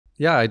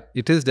Yeah,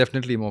 it is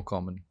definitely more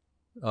common.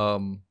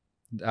 Um,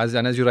 as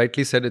you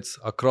rightly said, it's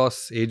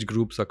across age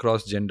groups,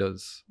 across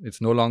genders.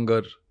 It's no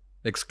longer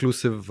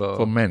exclusive.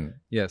 For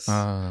men. Yes.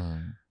 Ah.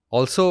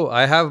 Also,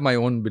 I have my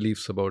own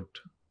beliefs about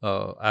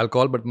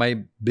alcohol, but my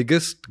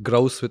biggest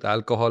grouse with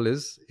alcohol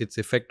is its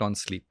effect on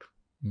sleep.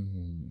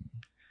 Mm.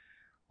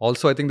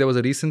 Also, I think there was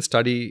a recent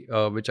study,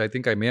 which I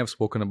think I may have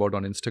spoken about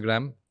on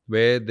Instagram,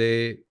 where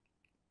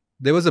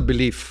there was a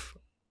belief,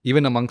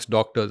 even amongst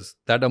doctors,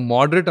 that a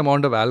moderate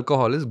amount of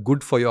alcohol is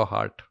good for your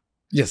heart.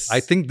 Yes. I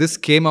think this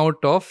came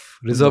out of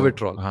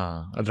resveratrol,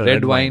 The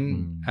red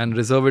wine, and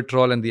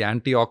resveratrol and the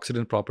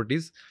antioxidant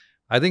properties.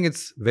 I think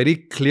it's very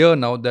clear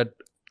now that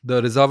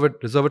the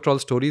resveratrol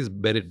story is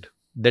buried,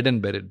 dead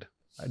and buried.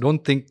 I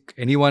don't think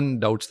anyone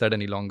doubts that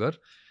any longer.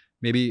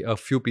 Maybe a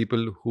few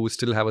people who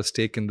still have a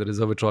stake in the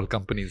resveratrol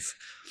companies.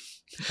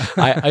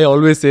 I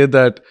always say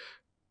that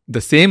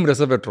the same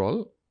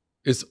resveratrol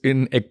is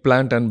in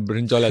eggplant and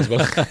brinjal as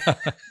well.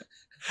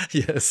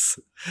 Yes.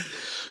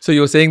 So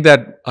you're saying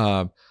that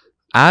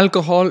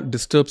alcohol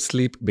disturbs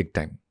sleep big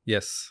time.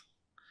 Yes.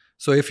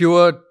 So if you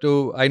were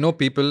to, I know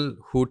people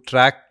who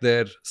track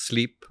their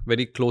sleep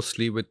very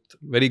closely with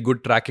very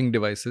good tracking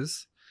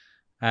devices.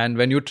 And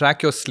when you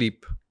track your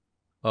sleep,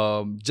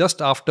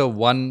 just after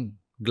one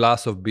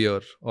glass of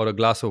beer or a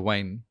glass of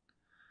wine,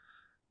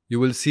 you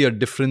will see a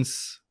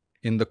difference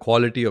in the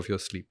quality of your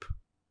sleep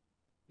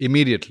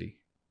immediately.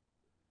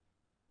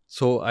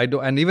 So I do,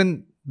 and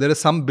even there are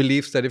some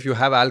beliefs that if you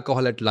have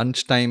alcohol at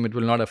lunchtime, it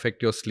will not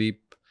affect your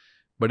sleep.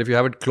 But if you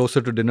have it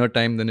closer to dinner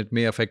time, then it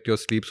may affect your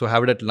sleep. So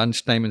have it at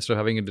lunchtime instead of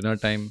having it dinner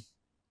time.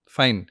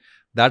 Fine.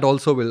 That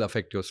also will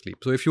affect your sleep.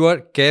 So if you are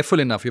careful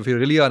enough, if you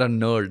really are a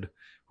nerd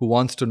who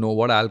wants to know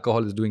what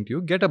alcohol is doing to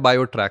you, get a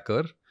bio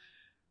tracker,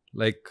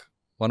 like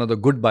one of the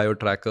good bio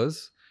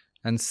trackers,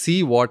 and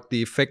see what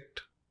the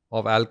effect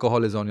of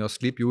alcohol is on your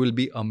sleep. You will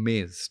be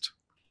amazed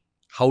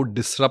how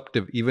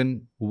disruptive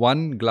even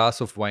one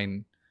glass of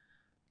wine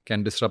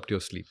can disrupt your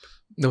sleep.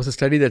 There was a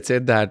study that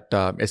said that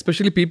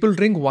especially people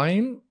drink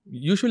wine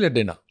usually at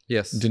dinner.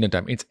 Yes. Dinner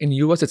time. It's in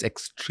US. It's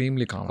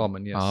extremely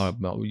common. Yes.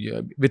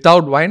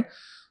 Without wine,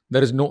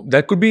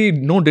 there could be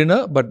no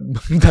dinner, but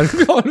there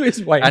could be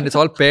always wine. And it's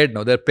all paired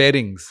now. They're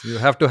pairings. You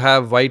have to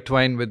have white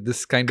wine with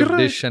this kind of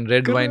dish and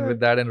red wine with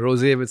that and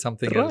rosé with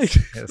something else.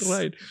 Yes.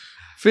 Right.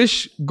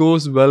 Fish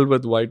goes well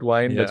with white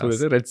wine. That's what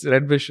Yes. they say.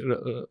 Red fish.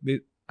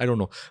 I don't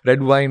know.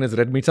 Red wine is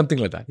red meat, something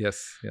like that.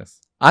 Yes.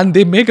 Yes. And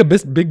they make a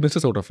big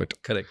business out of it.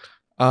 Correct.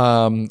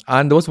 And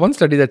there was one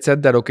study that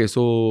said that, okay,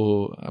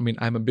 so, I mean,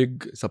 I'm a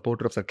big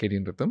supporter of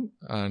circadian rhythm,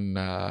 and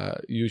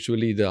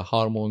usually the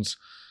hormones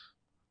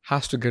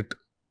has to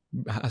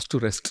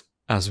rest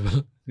as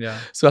well. Yeah.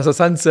 So as the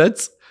sun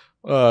sets,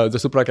 the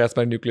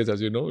suprachiasmatic nucleus, as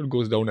you know, it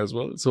goes down as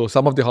well. So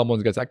some of the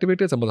hormones gets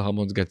activated, some of the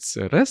hormones gets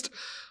rest.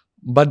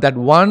 But that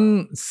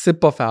one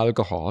sip of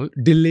alcohol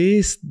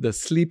delays the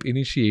sleep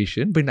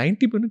initiation by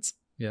 90 minutes.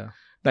 Yeah.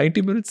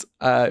 90 minutes,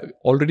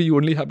 already you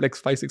only have like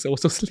 5-6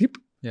 hours of sleep.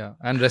 Yeah.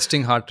 And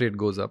resting heart rate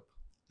goes up.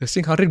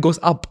 Resting heart rate goes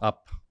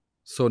up.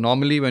 So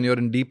normally when you're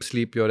in deep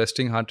sleep, your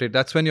resting heart rate,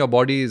 that's when your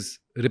body is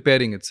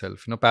repairing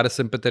itself. You know,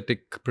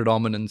 parasympathetic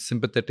predominance,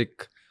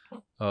 sympathetic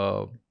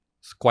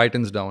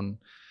quietens down.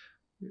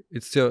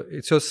 It's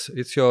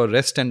your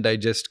rest and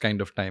digest kind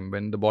of time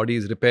when the body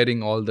is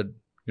repairing all the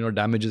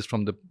damages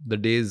from the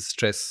day's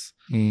stress.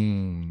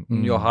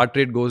 Your heart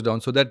rate goes down.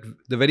 So that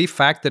the very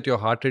fact that your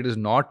heart rate is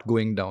not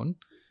going down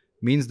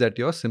means that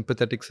your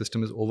sympathetic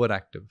system is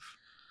overactive.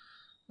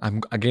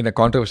 I'm again a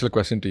controversial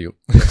question to you.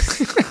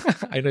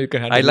 I know you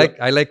can handle.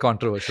 I like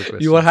controversial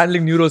questions. You are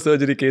handling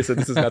neurosurgery case, so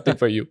this is nothing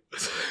for you.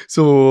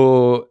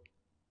 So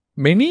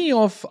many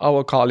of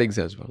our colleagues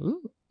as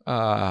well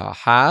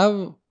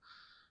have.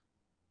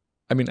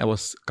 I mean, I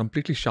was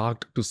completely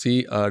shocked to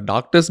see a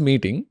doctor's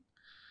meeting,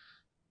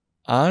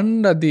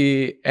 and at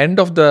the end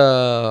of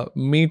the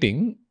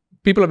meeting,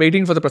 people are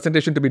waiting for the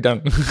presentation to be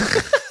done.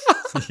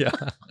 Yeah,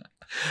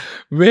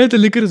 where the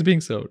liquor is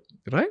being served,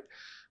 right?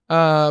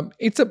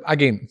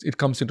 It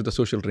comes into the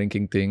social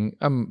drinking thing,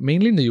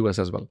 mainly in the US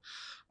as well.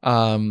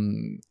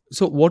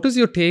 So what is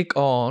your take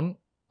on,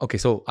 okay,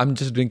 so I'm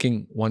just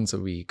drinking once a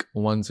week,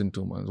 once in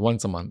 2 months,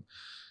 once a month.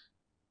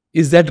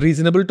 Is that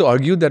reasonable to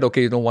argue that,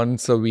 okay,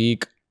 once a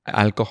week,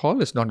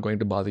 alcohol is not going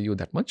to bother you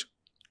that much?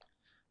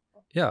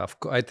 Yeah,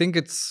 I think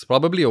it's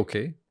probably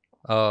okay.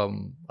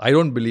 I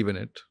don't believe in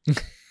it.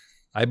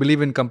 I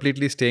believe in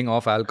completely staying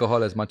off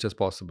alcohol as much as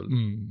possible.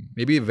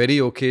 Maybe very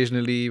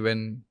occasionally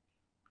when,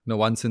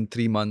 once in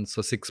 3 months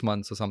or 6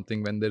 months or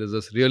something, when there is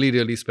this really,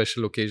 really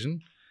special occasion,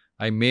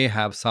 I may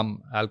have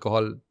some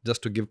alcohol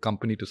just to give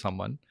company to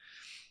someone.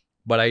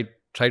 But I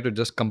try to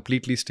just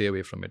completely stay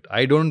away from it.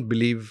 I don't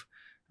believe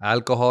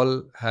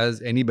alcohol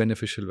has any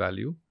beneficial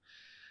value.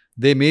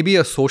 There may be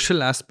a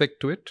social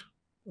aspect to it,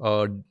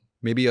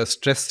 maybe a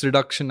stress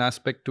reduction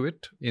aspect to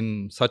it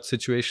in such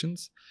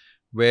situations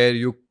where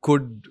you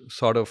could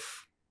sort of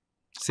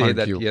say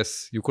that,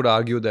 yes, you could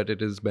argue that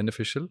it is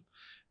beneficial.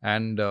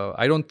 And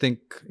I don't think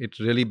it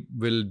really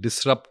will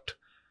disrupt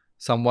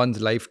someone's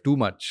life too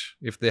much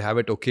if they have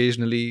it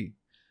occasionally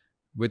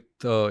with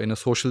in a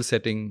social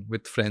setting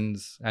with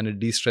friends and it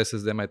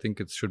de-stresses them, I think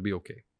it should be okay.